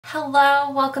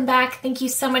Hello, welcome back. Thank you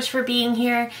so much for being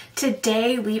here.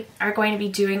 Today we are going to be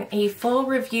doing a full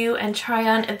review and try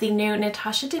on of the new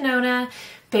NATASHA DENONA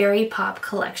Berry Pop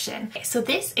collection. So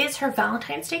this is her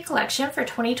Valentine's Day collection for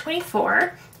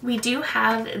 2024. We do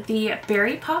have the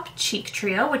Berry Pop Cheek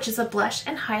Trio, which is a blush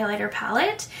and highlighter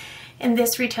palette. And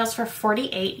this retails for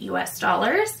 $48 US.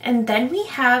 And then we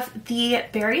have the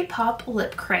Berry Pop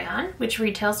Lip Crayon, which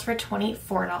retails for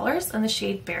 $24 in the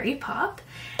shade Berry Pop.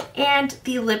 And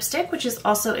the lipstick, which is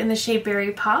also in the shade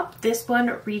Berry Pop, this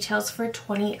one retails for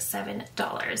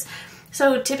 $27.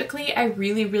 So typically I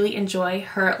really enjoy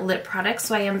her lip products,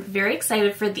 so I am very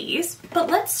excited for these. But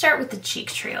let's start with the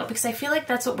Cheek Trio because I feel like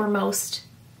that's what we're most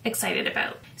excited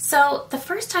about. So the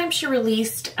first time she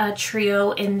released a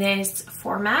trio in this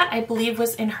format, I believe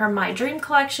was in her My Dream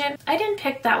collection. I didn't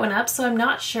pick that one up, so I'm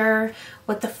not sure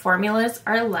what the formulas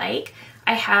are like.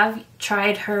 I have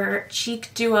tried her cheek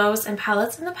duos and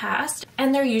palettes in the past,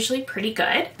 and they're usually pretty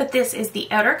good. But this is the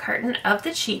outer carton of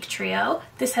the Cheek Trio.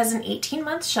 This has an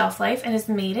 18-month shelf life and is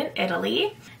made in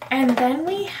Italy. And then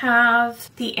we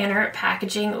have the inner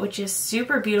packaging, which is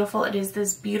super beautiful. It is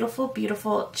this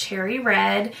beautiful cherry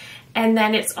red. And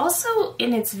then it's also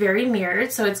it's very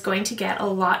mirrored, so it's going to get a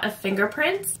lot of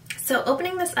fingerprints. So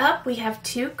opening this up, we have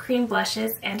two cream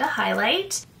blushes and a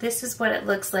highlight. This is what it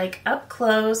looks like up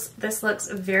close. This looks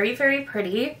very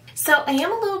pretty. So I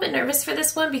am a little bit nervous for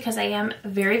this one because I am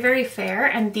very fair,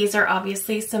 and these are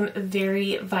obviously some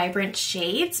very vibrant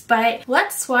shades, but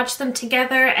let's swatch them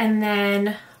together and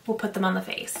then we'll put them on the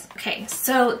face. Okay,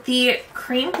 so the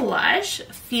cream blush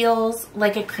feels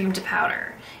like a cream to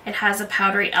powder. It has a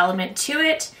powdery element to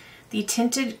it. The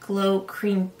Tinted Glow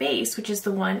Cream Base, which is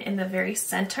the one in the very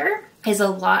center, is a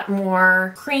lot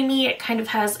more creamy. It kind of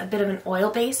has a bit of an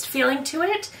oil-based feeling to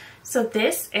it. So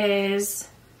this is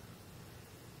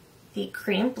the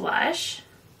cream blush.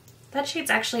 That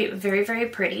shade's actually very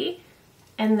pretty.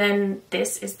 And then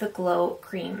this is the Glow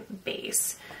Cream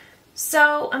Base.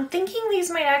 So I'm thinking these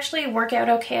might actually work out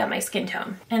okay on my skin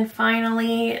tone. And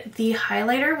finally, the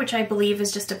highlighter, which I believe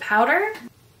is just a powder.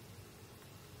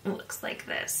 It looks like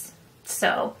this.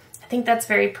 So I think that's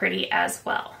very pretty as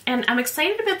well. And I'm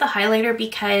excited about the highlighter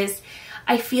because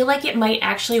I feel like it might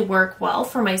actually work well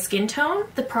for my skin tone.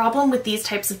 The problem with these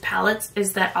types of palettes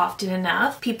is that often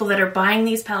enough, people that are buying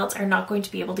these palettes are not going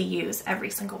to be able to use every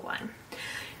single one.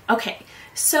 Okay,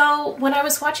 so when I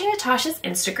was watching Natasha's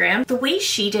Instagram, the way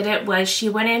she did it was she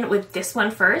went in with this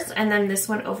one first and then this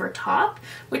one over top,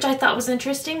 which I thought was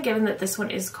interesting given that this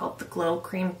one is called the Glow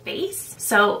Cream Base.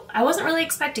 So I wasn't really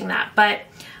expecting that, but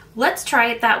let's try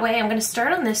it that way. I'm going to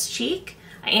start on this cheek.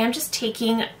 I am just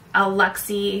taking a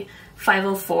Luxie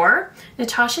 504.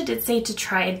 Natasha did say to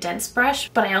try a dense brush,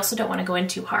 but I also don't want to go in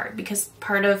too hard because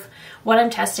part of what I'm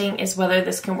testing is whether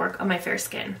this can work on my fair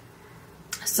skin.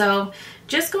 So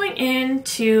just going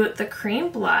into the cream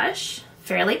blush,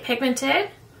 fairly pigmented.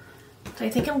 So I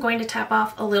think I'm going to tap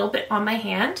off a little bit on my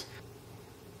hand.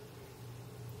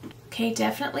 Okay,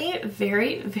 definitely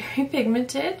very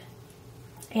pigmented.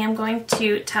 I am going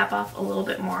to tap off a little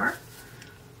bit more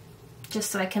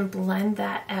just so I can blend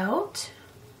that out.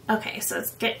 Okay, so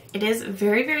it is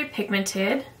very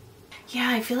pigmented. Yeah,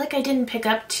 I feel like I didn't pick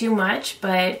up too much,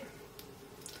 but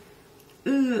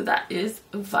ooh, that is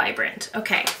vibrant.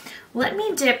 Okay, let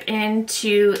me dip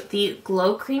into the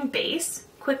Glow Cream Base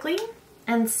quickly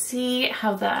and see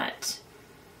how that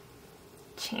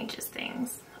changes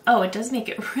things. Oh, it does make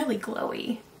it really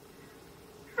glowy.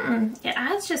 It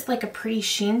adds just like a pretty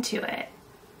sheen to it.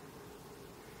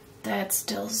 That's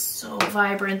still so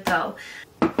vibrant though.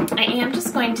 I am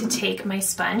just going to take my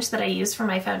sponge that I use for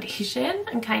my foundation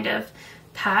and kind of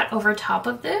pat over top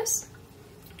of this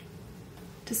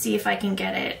to see if I can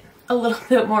get it a little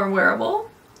bit more wearable.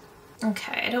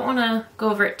 Okay, I don't want to go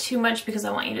over it too much because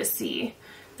I want you to see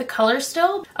the color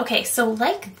still. Okay, so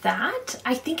like that,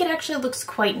 I think it actually looks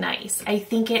quite nice. I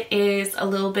think it is a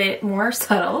little bit more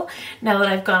subtle now that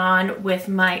I've gone on with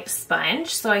my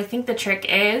sponge. So I think the trick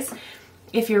is,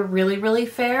 if you're really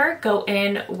fair, go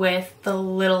in with the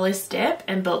littlest dip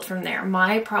and build from there.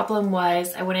 My problem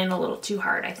was I went in a little too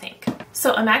hard, I think.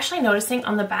 So I'm actually noticing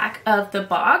on the back of the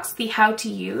box, the how to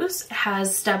use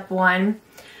has step 1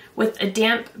 with a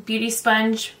damp beauty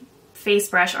sponge, face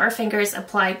brush, or fingers,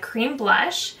 apply cream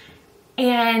blush,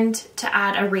 and to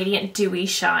add a radiant dewy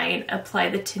shine, apply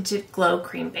the Tinted Glow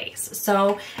Cream Base.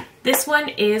 So this one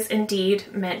is indeed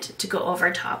meant to go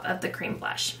over top of the cream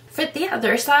blush. For the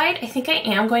other side, I think I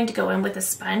am going to go in with a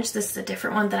sponge. This is a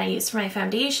different one that I use for my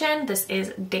foundation. This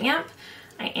is damp.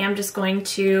 I am just going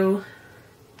to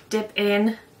dip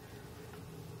in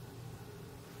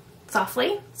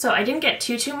softly. So I didn't get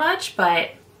too much,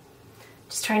 but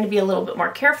Just trying to be a little bit more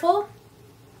careful.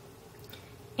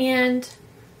 And,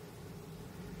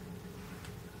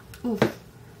 ooh.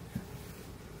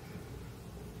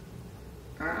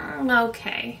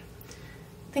 Okay.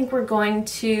 I think we're going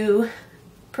to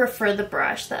prefer the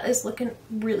brush. That is looking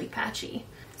really patchy.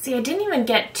 See, I didn't even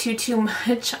get too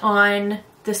much on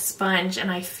the sponge, and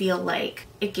I feel like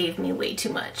it gave me way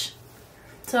too much.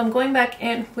 So I'm going back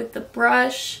in with the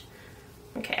brush.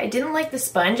 Okay, I didn't like the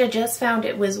sponge. I just found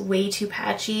it was way too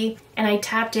patchy, and I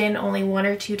tapped in only 1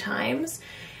 or 2 times,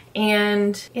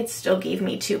 and it still gave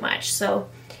me too much. So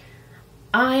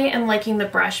I am liking the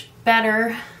brush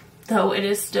better, though it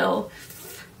is still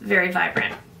very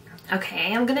vibrant.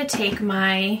 Okay, I'm gonna take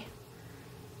my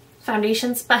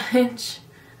foundation sponge.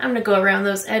 I'm gonna go around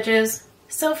those edges.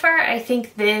 So far, I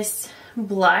think this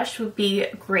blush would be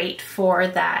great for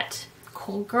that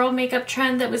cold girl makeup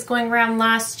trend that was going around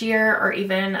last year, or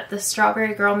even the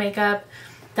strawberry girl makeup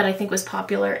that I think was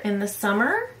popular in the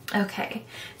summer. Okay,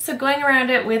 so going around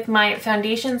it with my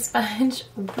foundation sponge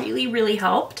really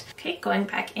helped. Okay, going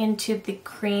back into the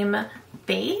cream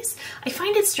base. I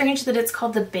find it strange that it's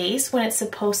called the base when it's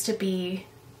supposed to be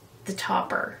the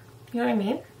topper. You know what I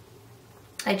mean?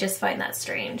 I just find that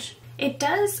strange. It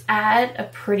does add a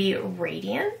pretty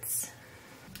radiance.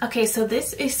 Okay, so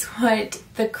this is what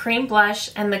the cream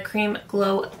blush and the cream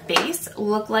glow base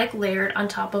look like layered on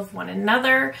top of one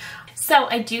another. So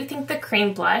I do think the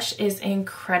cream blush is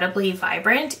incredibly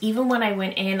vibrant. Even when I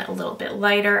went in a little bit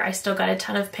lighter, I still got a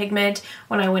ton of pigment.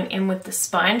 When I went in with the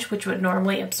sponge, which would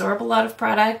normally absorb a lot of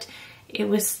product, it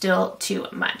was still too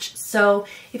much. So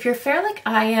if you're fair like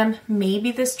I am,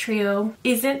 maybe this trio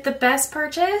isn't the best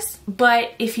purchase,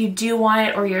 but if you do want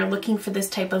it or you're looking for this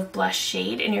type of blush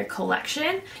shade in your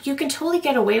collection, you can totally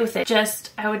get away with it.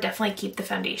 Just, I would definitely keep the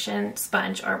foundation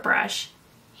sponge or brush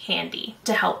handy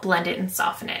to help blend it and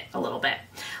soften it a little bit.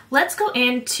 Let's go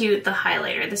into the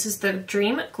highlighter. This is the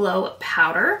Dream Glow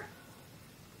Powder.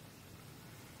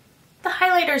 The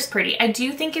highlighter is pretty. I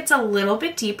do think it's a little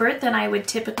bit deeper than I would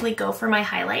typically go for my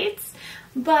highlights,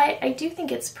 but I do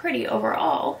think it's pretty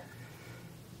overall.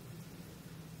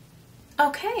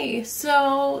 Okay,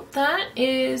 so that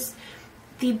is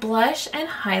the blush and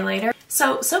highlighter.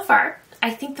 So far,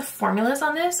 I think the formulas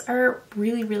on this are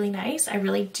really nice. I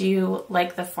really do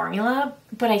like the formula,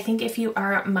 but I think if you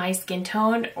are my skin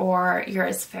tone or you're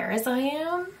as fair as I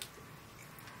am,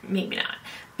 maybe not.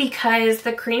 Because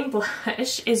the cream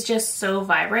blush is just so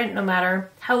vibrant. No matter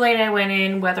how light I went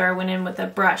in, whether I went in with a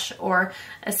brush or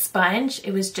a sponge,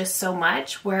 it was just so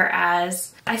much.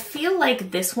 Whereas I feel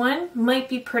like this one might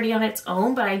be pretty on its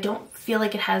own, but I don't feel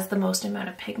like it has the most amount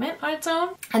of pigment on its own.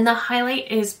 And the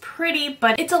highlight is pretty,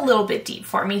 but it's a little bit deep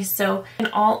for me. So in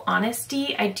all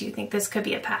honesty, I do think this could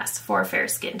be a pass for fair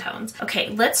skin tones. Okay,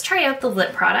 let's try out the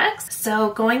lip products.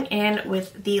 So going in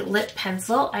with the lip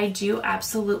pencil, I do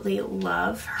absolutely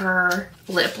love her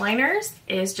lip liners.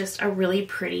 It is just a really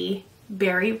pretty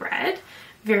berry red.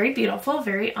 Very beautiful,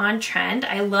 very on trend.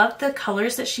 I love the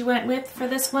colors that she went with for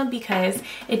this one because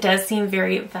it does seem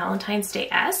very Valentine's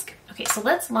Day-esque. Okay, so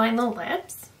let's line the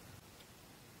lips.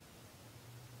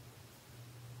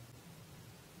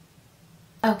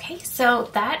 Okay, so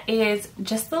that is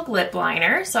just the lip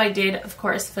liner. So I did, of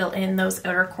course, fill in those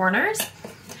outer corners.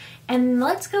 And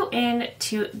let's go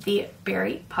into the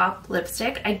Berry Pop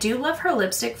lipstick. I do love her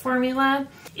lipstick formula.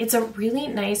 It's a really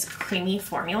nice creamy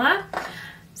formula.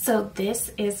 So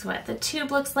this is what the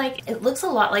tube looks like. It looks a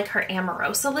lot like her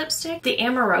Amorosa lipstick. The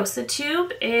Amorosa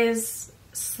tube is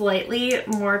slightly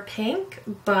more pink,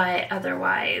 but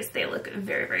otherwise they look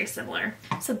very similar.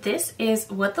 So this is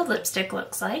what the lipstick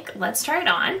looks like. Let's try it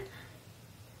on.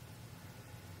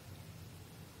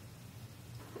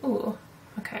 Ooh,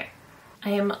 okay.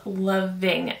 I am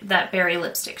loving that berry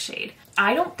lipstick shade.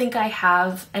 I don't think I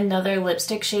have another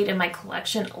lipstick shade in my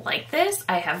collection like this.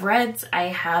 I have reds, I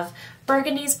have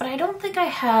burgundies, but I don't think I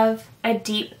have a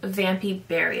deep vampy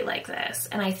berry like this.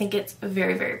 And I think it's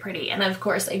very pretty. And of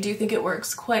course, I do think it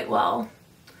works quite well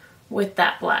with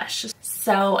that blush.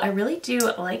 So I really do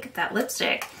like that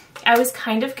lipstick. I was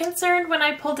kind of concerned when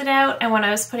I pulled it out, and when I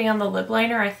was putting on the lip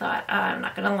liner, I thought, I'm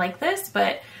not gonna like this,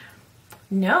 but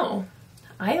no.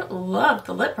 I love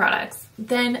the lip products.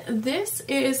 Then this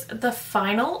is the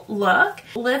final look.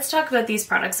 Let's talk about these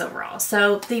products overall.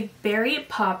 So the Berry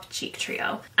Pop Cheek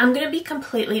Trio. I'm gonna be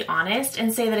completely honest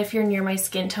and say that if you're near my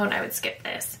skin tone, I would skip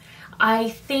this.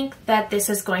 I think that this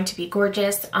is going to be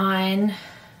gorgeous on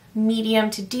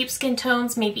medium to deep skin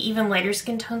tones. Maybe even lighter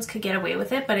skin tones could get away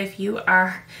with it, but if you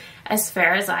are as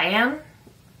fair as I am,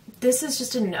 this is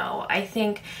just a no. I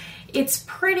think it's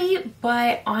pretty,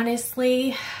 but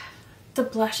honestly, the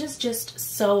blush is just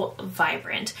so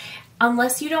vibrant.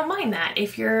 unless you don't mind that.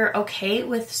 If you're okay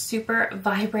with super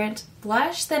vibrant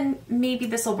blush, then maybe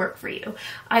this will work for you.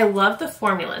 I love the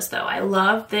formulas though. I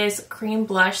love this cream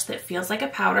blush that feels like a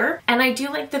powder, and I do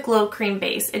like the glow cream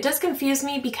base. It does confuse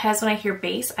me because when I hear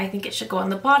base, I think it should go on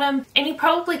the bottom, and you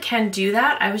probably can do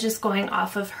that. I was just going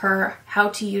off of her how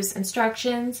to use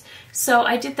instructions. So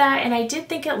I did that, and I did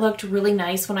think it looked really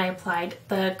nice when I applied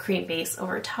the cream base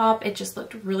over top. It just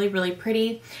looked really, really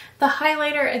pretty. The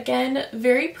highlighter, again,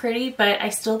 very pretty, but I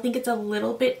still think it's a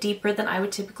little bit deeper than I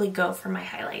would typically go for my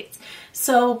highlights.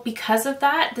 So because of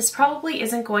that, this probably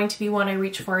isn't going to be one I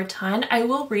reach for a ton. I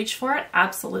will reach for it,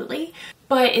 absolutely,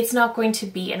 but it's not going to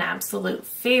be an absolute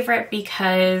favorite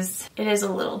because it is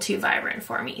a little too vibrant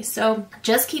for me. So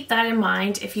just keep that in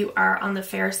mind if you are on the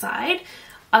fair side.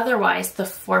 Otherwise, the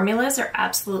formulas are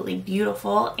absolutely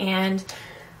beautiful, and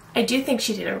I do think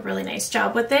she did a really nice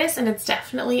job with this, and it's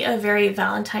definitely a very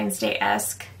Valentine's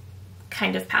Day-esque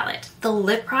kind of palette. The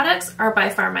lip products are by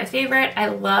far my favorite. I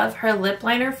love her lip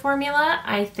liner formula.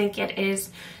 I think it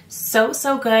is so,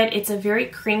 so good. It's a very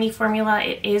creamy formula.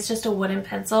 It is just a wooden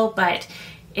pencil, but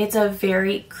it's a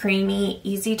very creamy,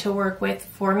 easy to work with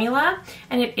formula,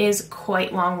 and it is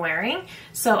quite long wearing.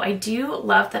 So I do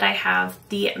love that I have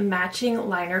the matching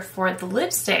liner for the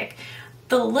lipstick.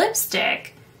 The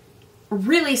lipstick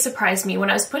really surprised me. When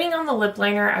I was putting on the lip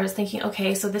liner, I was thinking,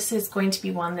 okay, so this is going to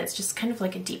be one that's just kind of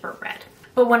like a deeper red.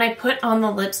 But when I put on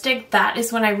the lipstick, that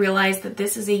is when I realized that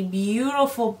this is a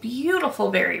beautiful,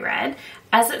 beautiful berry red,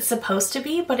 as it's supposed to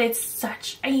be, but it's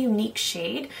such a unique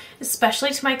shade,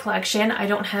 especially to my collection. I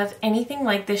don't have anything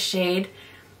like this shade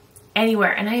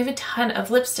anywhere, and I have a ton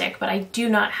of lipstick, but I do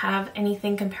not have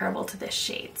anything comparable to this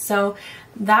shade. So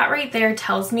that right there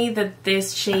tells me that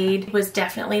this shade was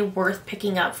definitely worth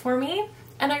picking up for me,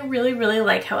 and I really, really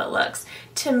like how it looks.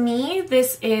 To me,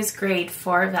 this is great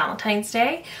for Valentine's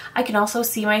Day. I can also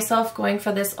see myself going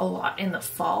for this a lot in the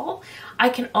fall. I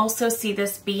can also see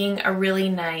this being a really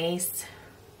nice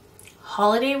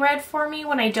holiday red for me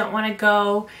when I don't want to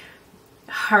go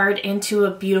hard into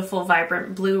a beautiful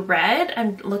vibrant blue red.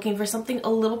 I'm looking for something a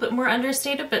little bit more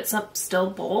understated but still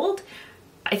bold.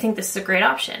 I think this is a great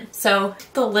option. So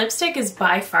the lipstick is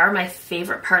by far my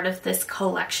favorite part of this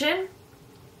collection.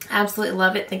 Absolutely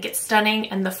love it, think it's stunning,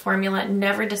 and the formula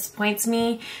never disappoints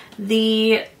me.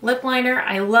 The lip liner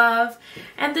I love,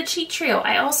 and the cheek trio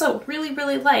I also really,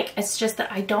 really like. It's just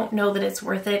that I don't know that it's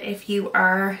worth it if you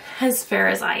are as fair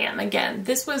as I am. Again,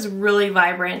 this was really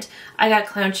vibrant. I got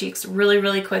clown cheeks really,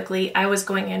 really quickly. I was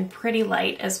going in pretty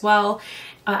light as well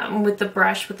with the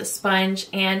brush, with the sponge,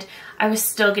 and I was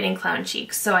still getting clown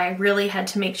cheeks. So I really had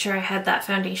to make sure I had that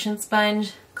foundation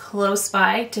sponge close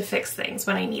by to fix things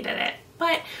when I needed it.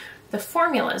 But the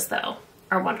formulas, though,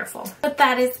 are wonderful. But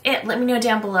that is it. Let me know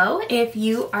down below if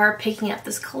you are picking up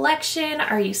this collection.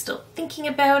 Are you still thinking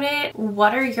about it?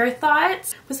 What are your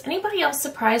thoughts? Was anybody else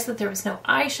surprised that there was no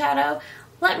eyeshadow?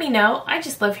 Let me know. I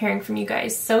just love hearing from you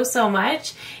guys so, so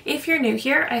much. If you're new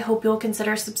here, I hope you'll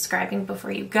consider subscribing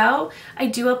before you go. I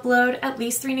do upload at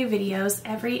least 3 new videos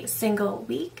every single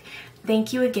week.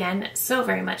 Thank you again so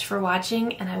very much for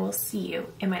watching, and I will see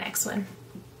you in my next one.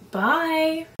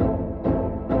 Bye!